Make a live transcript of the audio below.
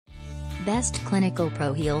Best Clinical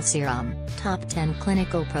Pro Heal Serum, Top 10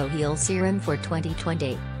 Clinical Pro Heal Serum for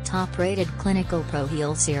 2020, Top Rated Clinical Pro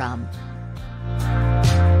Heal Serum.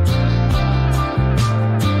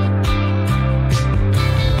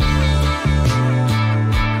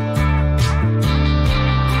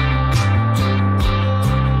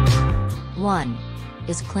 One.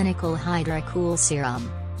 Isclinical Hydra-cool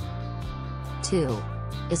Serum. 2.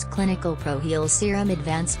 Isclinical Pro Heal Serum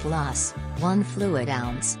Advanced Plus, 1 fluid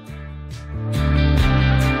ounce.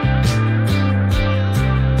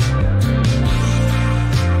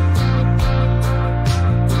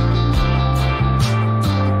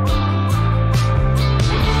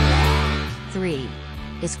 3.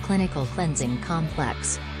 Isclinical Cleansing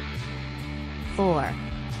Complex. 4.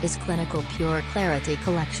 Isclinical Pure Clarity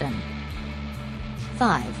Collection.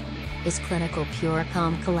 5. Isclinical Pure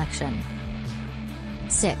Calm Collection.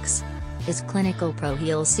 6. Isclinical Pro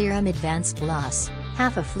Heal Serum Advanced Plus,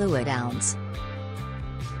 half a fluid ounce.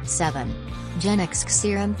 7. Genexc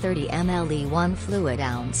Serum 30 ml 1 fluid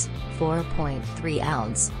ounce, 4.3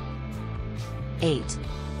 ounce. 8.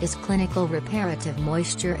 Isclinical Reparative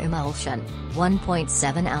Moisture Emulsion,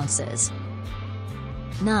 1.7 ounces.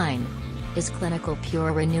 9. Isclinical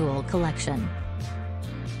Pure Renewal Collection.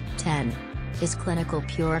 10. Isclinical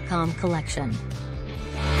Pure Calm Collection.